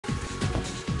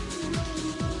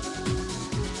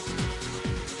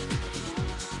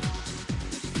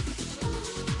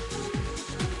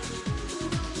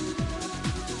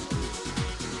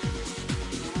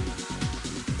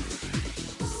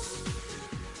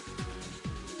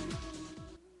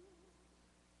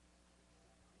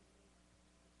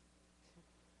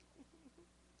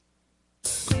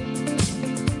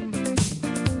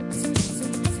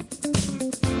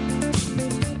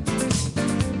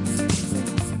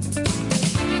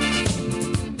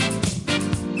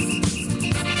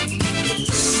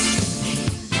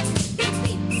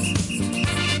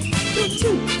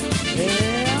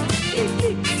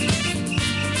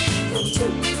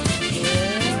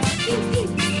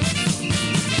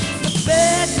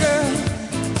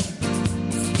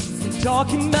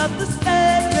talking about the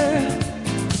sad girl.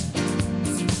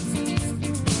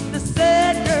 The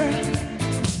sad girl.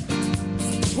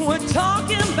 We're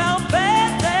talking about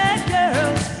bad, bad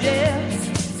girls, yeah.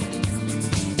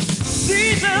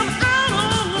 See them out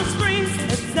on the street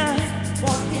at night,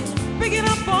 walking, picking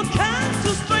up all kinds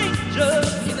of strangers.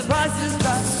 If the price is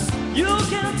right, you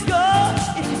can go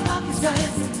if your pocket's right.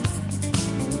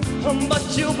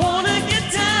 But you wanna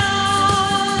get down.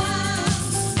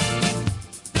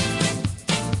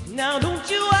 Now don't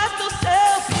you ask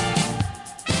yourself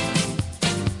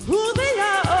who they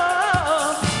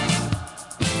are.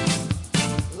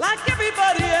 Like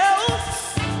everybody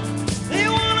else, they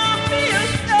wanna be a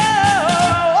star.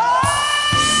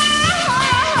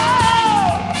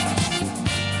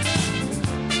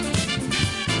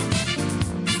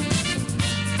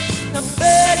 The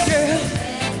bad girl.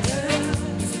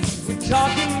 We're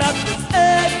talking about the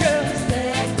sad girl.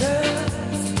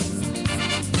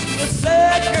 The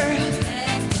sad girl.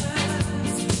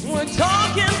 We're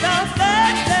talking about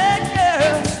that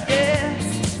girl, yeah.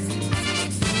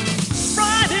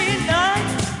 Friday night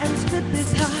and strip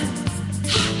is high.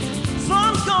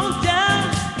 Sun's gone down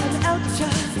and out to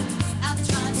try.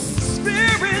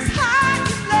 Spirits high,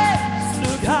 your legs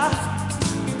look high.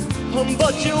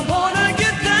 But you wanna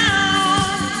get down.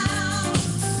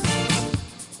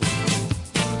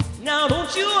 Now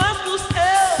don't you ask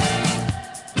yourself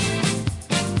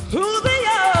who they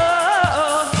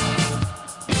are.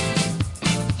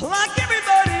 Like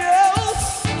everybody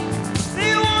else,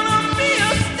 they wanna be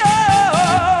a star.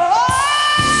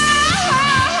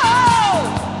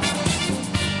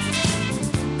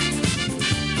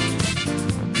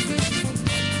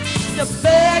 The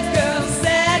bad girl,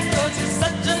 sad girl, she's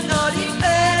such a naughty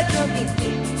bad girl.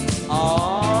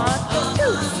 Oh,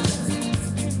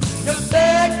 the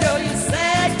bad girl, you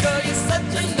sad girl, you're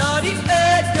such a naughty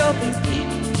bad girl.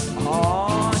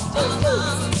 Oh,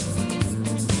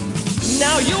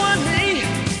 now you and me,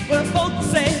 we're both the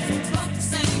same.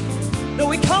 Though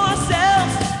we call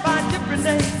ourselves by different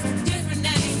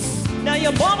names. Now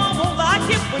your mama won't like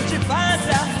it when she finds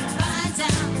out.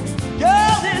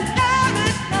 Girl, this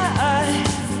every night.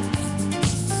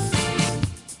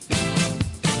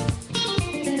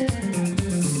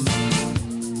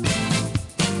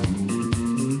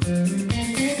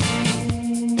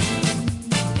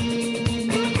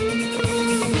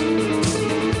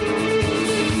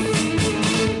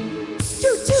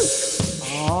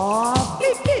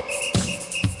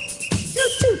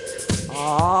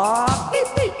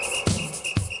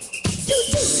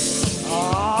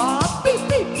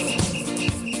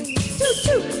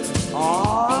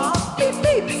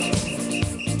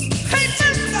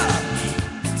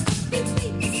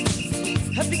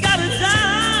 Have you got a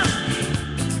dime?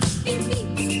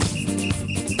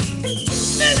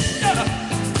 Mister,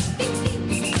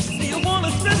 do you want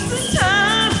to spend some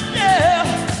time? Yeah.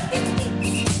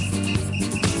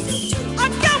 I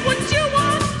got what you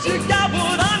want, you got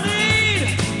what I need.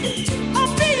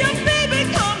 I'll be your baby,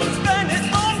 come and spend it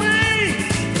on me.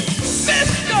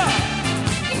 Mister,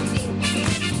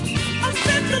 I'll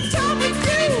spend some time with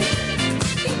you.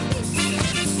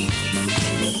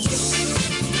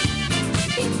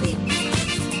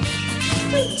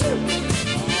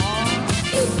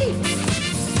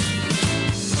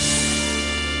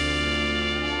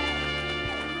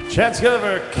 Chance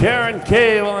Giver, Karen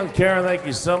K. Well, and Karen, thank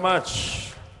you so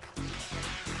much.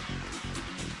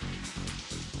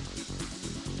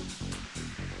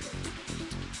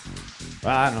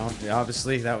 Well, I don't know.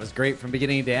 Obviously, that was great from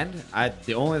beginning to end.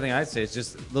 The only thing I'd say is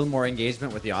just a little more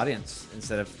engagement with the audience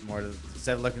instead of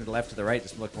looking to the left to the right.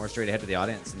 Just look more straight ahead to the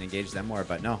audience and engage them more.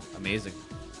 But no, amazing,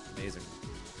 amazing.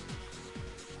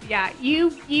 Yeah,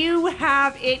 you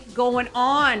have it going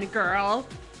on, girl.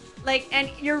 Like, and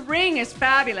your ring is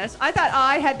fabulous. I thought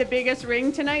I had the biggest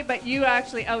ring tonight, but you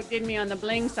actually outdid me on the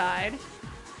bling side.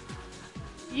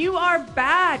 You are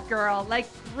bad, girl. Like,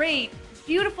 great.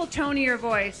 Beautiful tone of your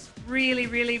voice. Really,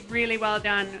 really, really well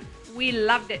done. We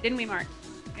loved it, didn't we, Mark?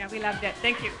 Yeah, we loved it.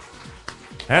 Thank you.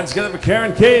 Hands together for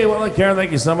Karen K. Well, and Karen,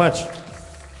 thank you so much.